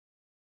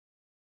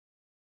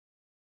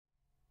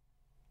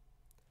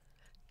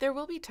There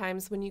will be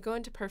times when you go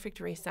into Perfect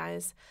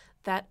Resize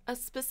that a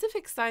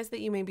specific size that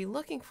you may be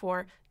looking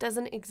for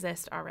doesn't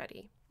exist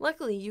already.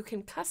 Luckily, you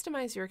can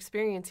customize your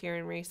experience here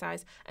in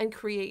Resize and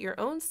create your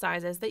own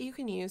sizes that you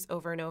can use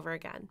over and over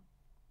again.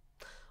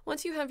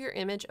 Once you have your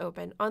image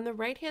open, on the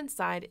right-hand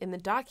side in the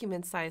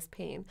Document Size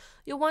pane,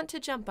 you'll want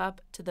to jump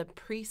up to the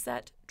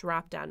Preset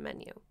drop-down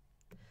menu.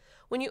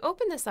 When you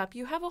open this up,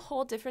 you have a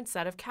whole different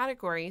set of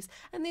categories,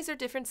 and these are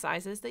different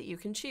sizes that you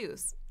can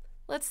choose.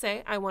 Let's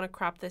say I want to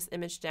crop this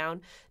image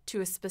down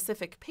to a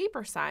specific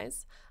paper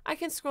size. I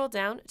can scroll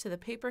down to the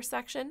paper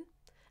section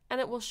and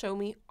it will show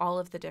me all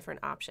of the different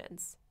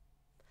options.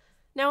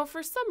 Now, if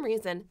for some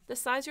reason the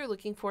size you're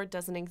looking for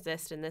doesn't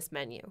exist in this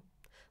menu,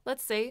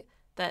 let's say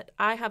that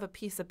I have a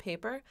piece of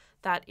paper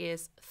that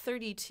is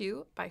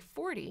 32 by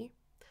 40,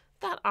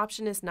 that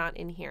option is not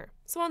in here,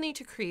 so I'll need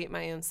to create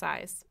my own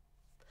size.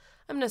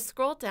 I'm going to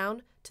scroll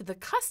down to the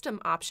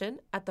custom option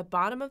at the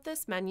bottom of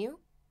this menu.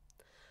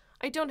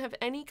 I don't have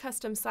any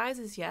custom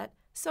sizes yet,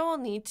 so I'll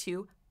need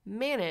to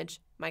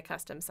manage my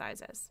custom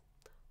sizes.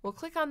 We'll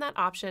click on that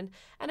option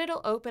and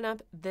it'll open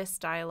up this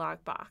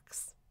dialog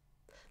box.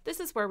 This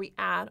is where we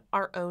add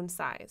our own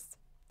size.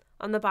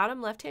 On the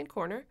bottom left-hand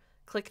corner,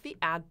 click the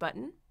Add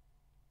button.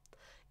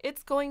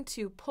 It's going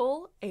to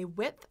pull a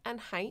width and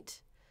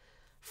height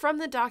from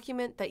the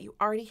document that you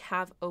already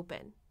have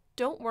open.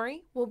 Don't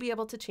worry, we'll be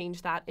able to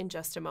change that in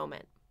just a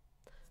moment.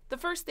 The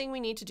first thing we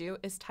need to do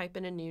is type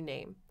in a new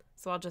name.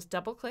 So I'll just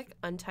double click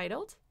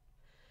Untitled,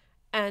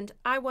 and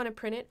I want to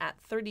print it at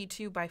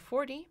 32 by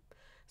 40,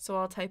 so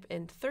I'll type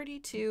in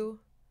 32x40.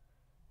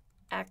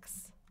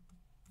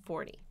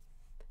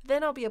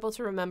 Then I'll be able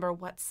to remember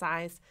what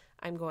size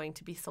I'm going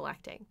to be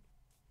selecting.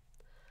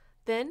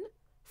 Then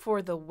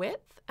for the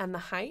width and the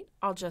height,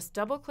 I'll just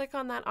double click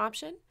on that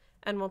option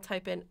and we'll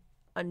type in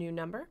a new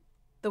number.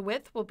 The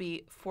width will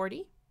be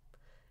 40,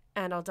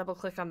 and I'll double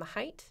click on the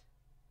height.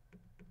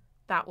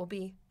 That will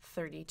be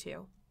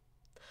 32.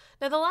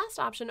 Now the last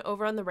option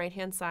over on the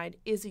right-hand side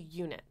is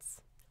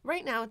units.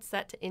 Right now it's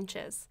set to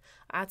inches.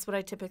 That's what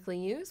I typically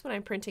use when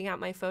I'm printing out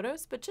my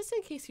photos, but just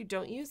in case you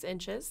don't use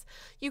inches,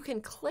 you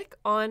can click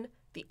on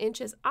the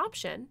inches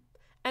option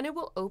and it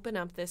will open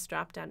up this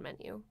drop-down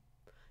menu.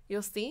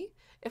 You'll see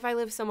if I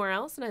live somewhere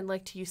else and I'd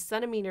like to use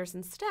centimeters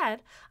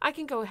instead, I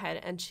can go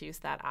ahead and choose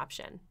that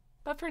option.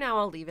 But for now,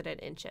 I'll leave it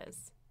at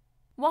inches.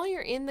 While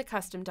you're in the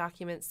custom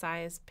document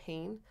size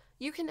pane,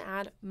 you can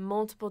add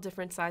multiple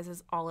different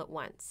sizes all at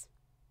once.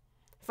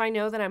 If I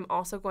know that I'm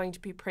also going to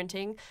be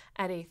printing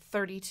at a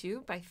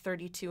 32 by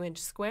 32 inch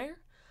square,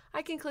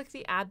 I can click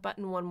the Add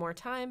button one more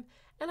time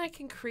and I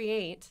can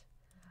create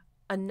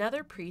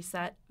another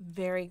preset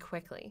very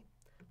quickly.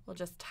 We'll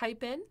just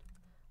type in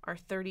our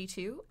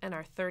 32 and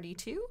our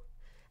 32,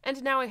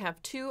 and now I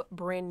have two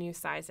brand new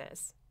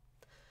sizes.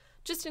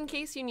 Just in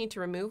case you need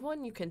to remove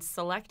one, you can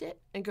select it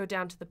and go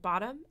down to the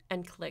bottom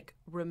and click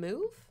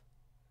Remove.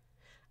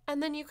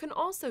 And then you can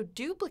also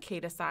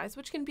duplicate a size,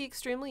 which can be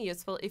extremely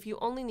useful if you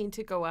only need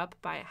to go up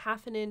by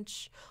 1/2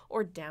 inch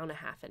or down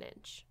 1/2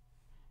 inch,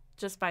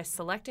 just by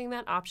selecting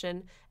that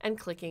option and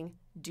clicking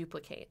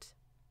Duplicate.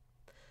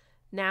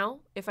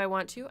 Now, if I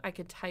want to, I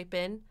could type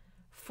in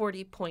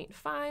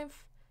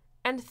 40.5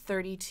 and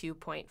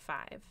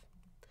 32.5.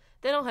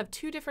 Then I'll have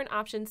two different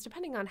options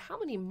depending on how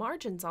many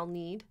margins I'll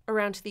need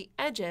around the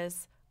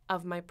edges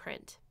of my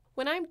print.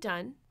 When I'm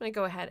done, I'm going to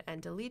go ahead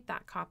and delete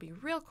that copy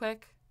real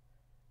quick.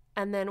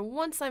 And then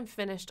once I'm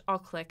finished, I'll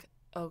click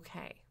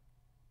OK.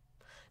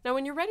 Now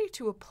when you're ready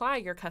to apply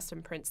your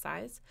custom print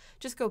size,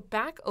 just go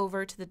back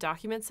over to the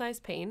Document Size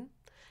pane.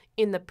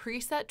 In the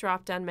Preset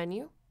drop-down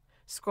menu,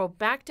 scroll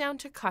back down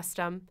to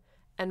Custom,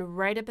 and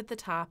right up at the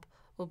top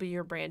will be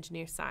your brand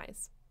new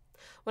size.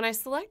 When I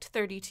select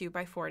 32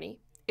 by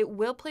 40, it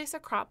will place a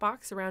crop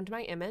box around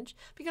my image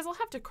because I'll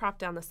have to crop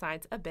down the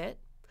sides a bit.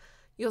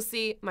 You'll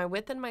see my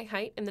width and my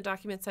height in the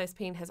Document Size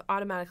pane has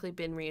automatically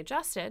been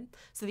readjusted,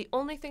 so the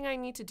only thing I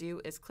need to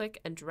do is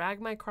click and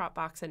drag my crop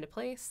box into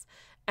place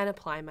and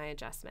apply my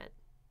adjustment.